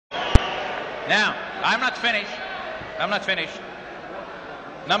Now, I'm not finished. I'm not finished.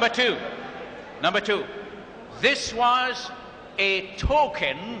 Number two. This was a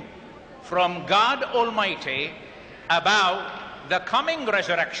token from God Almighty about the coming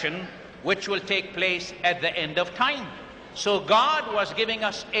resurrection which will take place at the end of time. So God was giving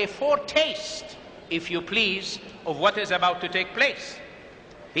us a foretaste, if you please, of what is about to take place.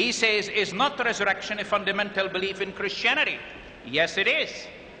 He says, is not resurrection a fundamental belief in Christianity? Yes, it is.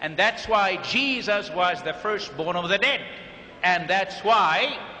 And that's why Jesus was the firstborn of the dead. And that's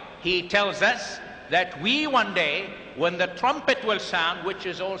why he tells us that we one day, when the trumpet will sound, which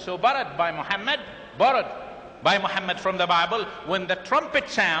is also borrowed by Muhammad from the Bible, when the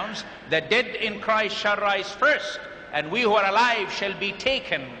trumpet sounds, the dead in Christ shall rise first, and we who are alive shall be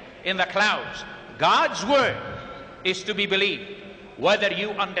taken in the clouds. God's word is to be believed. Whether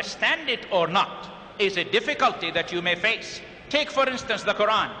you understand it or not is a difficulty that you may face. Take, for instance, the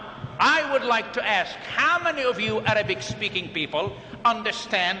Quran. I would like to ask, how many of you Arabic-speaking people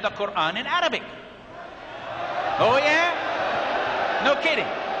understand the Quran in Arabic? Oh, yeah? No kidding.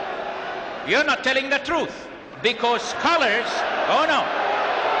 You're not telling the truth, because scholars... Oh, no.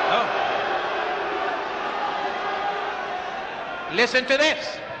 No. Listen to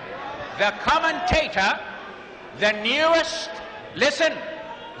this. The commentator, the newest, listen,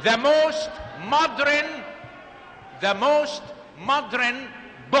 the most modern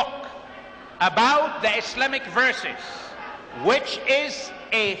book about the Islamic verses, which is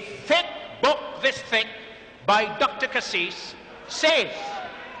a thick book, this thick, by Dr. Cassis, says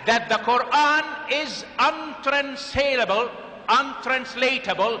that the Quran is untranslatable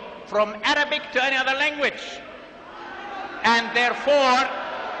from Arabic to any other language, and therefore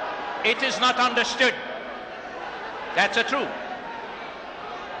it is not understood. That's the truth.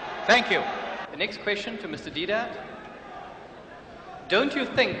 Thank you. The next question to Mr. Deedat. Don't you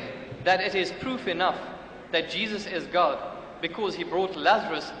think that it is proof enough that Jesus is God because he brought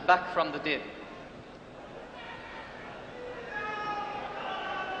Lazarus back from the dead?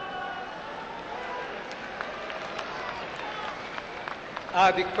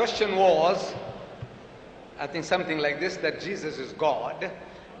 The question was, I think something like this, that Jesus is God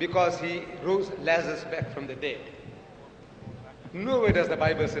because he rose Lazarus back from the dead. Nowhere does the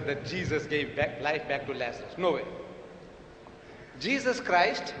Bible say that Jesus gave life back to Lazarus. Nowhere. Jesus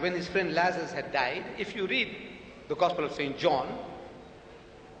Christ, when his friend Lazarus had died, if you read the Gospel of St. John,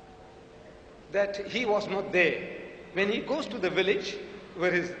 that he was not there. When he goes to the village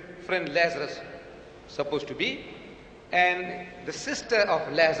where his friend Lazarus was supposed to be, and the sister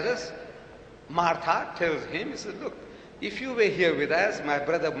of Lazarus, Martha, tells him, he says, look, if you were here with us, my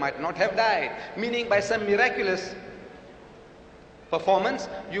brother might not have died. Meaning by some miraculous performance,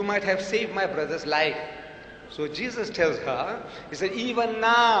 you might have saved my brother's life. So Jesus tells her, he said, even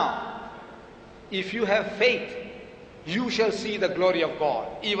now, if you have faith, you shall see the glory of God.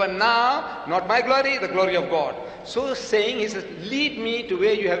 Even now, not my glory, the glory of God. So saying, he says, lead me to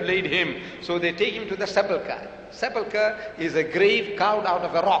where you have laid him. So they take him to the sepulchre. Sepulchre is a grave carved out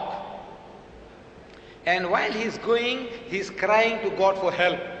of a rock. And while he's going, he's crying to God for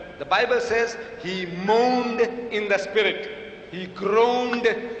help. The Bible says he moaned in the spirit. He groaned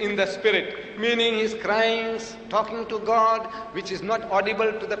in the spirit, meaning he's crying, talking to God, which is not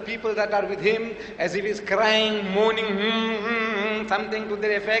audible to the people that are with him, as if he's crying, moaning, something to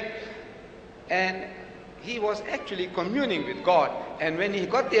that effect. And he was actually communing with God. And when he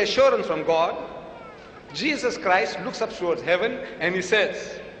got the assurance from God, Jesus Christ looks up towards heaven and he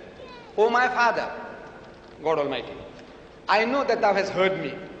says, "O my Father, God Almighty, I know that thou hast heard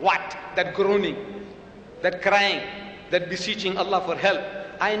me." What? That groaning, that crying, that beseeching Allah for help.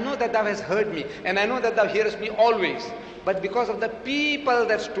 I know that thou hast heard me, and I know that thou hearest me always. But because of the people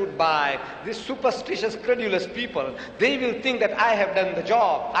that stood by, these superstitious, credulous people, they will think that I have done the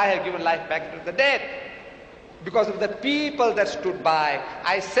job. I have given life back to the dead. Because of the people that stood by,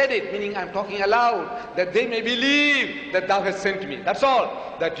 I said it, meaning I'm talking aloud, that they may believe that thou hast sent me. That's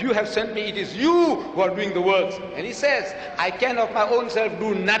all. That you have sent me, it is you who are doing the works. And he says, I can of my own self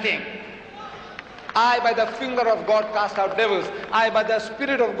do nothing. I by the finger of God cast out devils. I by the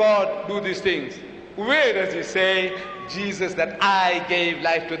Spirit of God do these things. Where does he say, Jesus, that I gave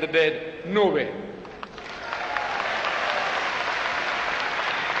life to the dead? Nowhere.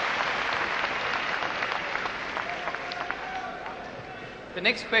 The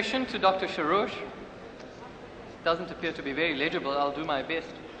next question to Dr. Shorosh doesn't appear to be very legible. I'll do my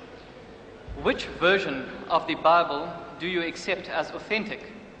best. Which version of the Bible do you accept as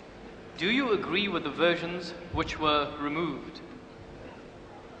authentic? Do you agree with the versions which were removed?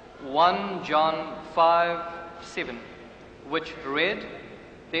 1 John 5:7, which read,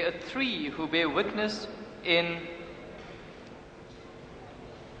 there are three who bear witness in,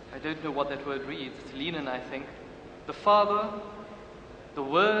 I don't know what that word reads, it's Lenin, I think, the Father, the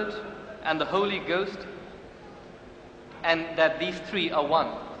Word, and the Holy Ghost, and that these three are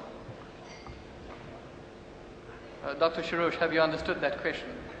one. Dr. Shorosh, have you understood that question?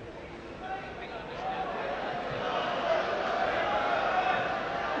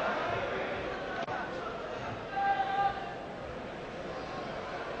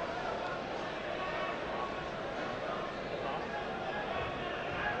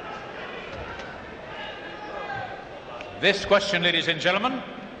 This question, ladies and gentlemen,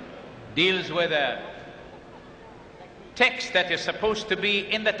 deals with a text that is supposed to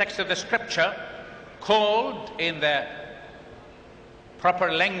be in the text of the scripture, called in the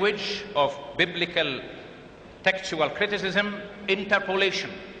proper language of biblical textual criticism, interpolation.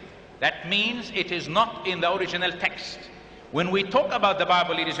 That means it is not in the original text. When we talk about the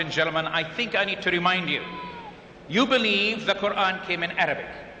Bible, ladies and gentlemen, I think I need to remind you, you believe the Quran came in Arabic.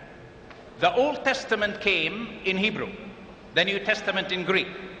 The Old Testament came in Hebrew, the New Testament in Greek.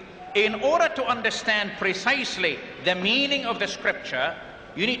 In order to understand precisely the meaning of the scripture,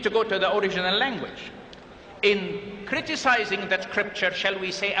 you need to go to the original language. In criticizing that scripture, shall we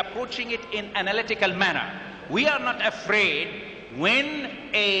say, approaching it in analytical manner, we are not afraid when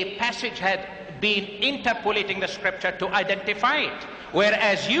a passage had been interpolating the scripture to identify it.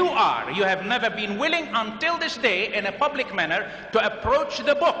 Whereas you have never been willing until this day in a public manner to approach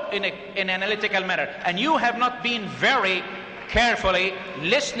the book in an analytical manner. And you have not been very carefully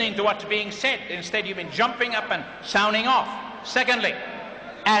listening to what's being said. Instead, you've been jumping up and sounding off. Secondly,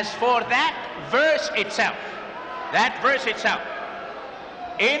 as for that verse itself,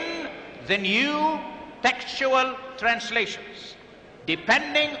 in the new textual translations,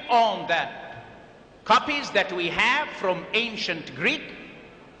 depending on the copies that we have from ancient Greek,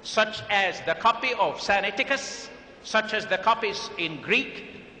 such as the copy of Sinaiticus, such as the copies in Greek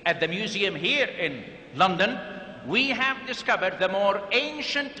at the museum here in London, we have discovered the more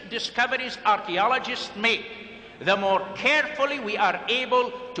ancient discoveries archaeologists make, the more carefully we are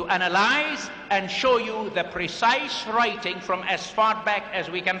able to analyze and show you the precise writing from as far back as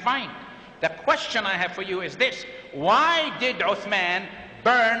we can find. The question I have for you is this: why did Uthman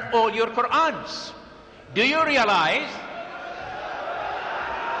burn all your Qur'ans? Do you realize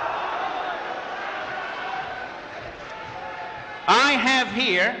I have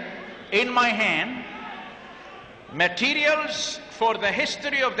here in my hand materials for the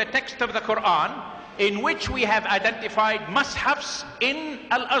history of the text of the Quran, in which we have identified mushafs in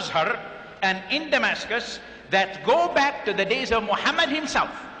Al-Azhar and in Damascus that go back to the days of Muhammad himself,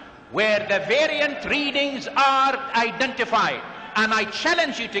 where the variant readings are identified. And I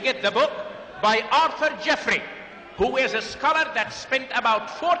challenge you to get the book by Arthur Jeffrey, who is a scholar that spent about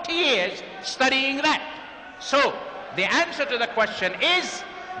 40 years studying that. So the answer to the question is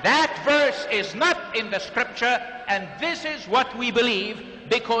that verse is not in the scripture, and this is what we believe,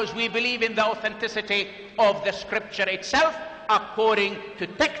 because we believe in the authenticity of the scripture itself, according to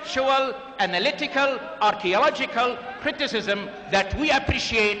textual, analytical, archaeological criticism that we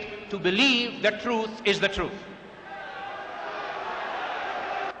appreciate, to believe the truth is the truth.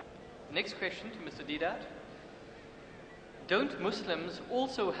 Next question to Mr. Deedat. Don't Muslims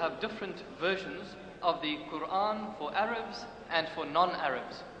also have different versions of the Quran for Arabs and for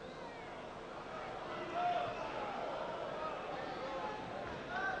non-Arabs?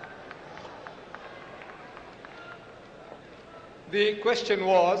 The question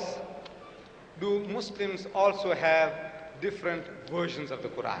was, do Muslims also have different versions of the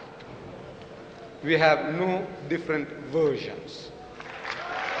Quran? We have no different versions.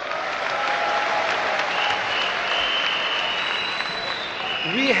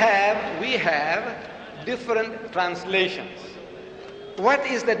 We have different translations. What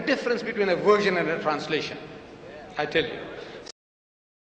is the difference between a version and a translation? I tell you.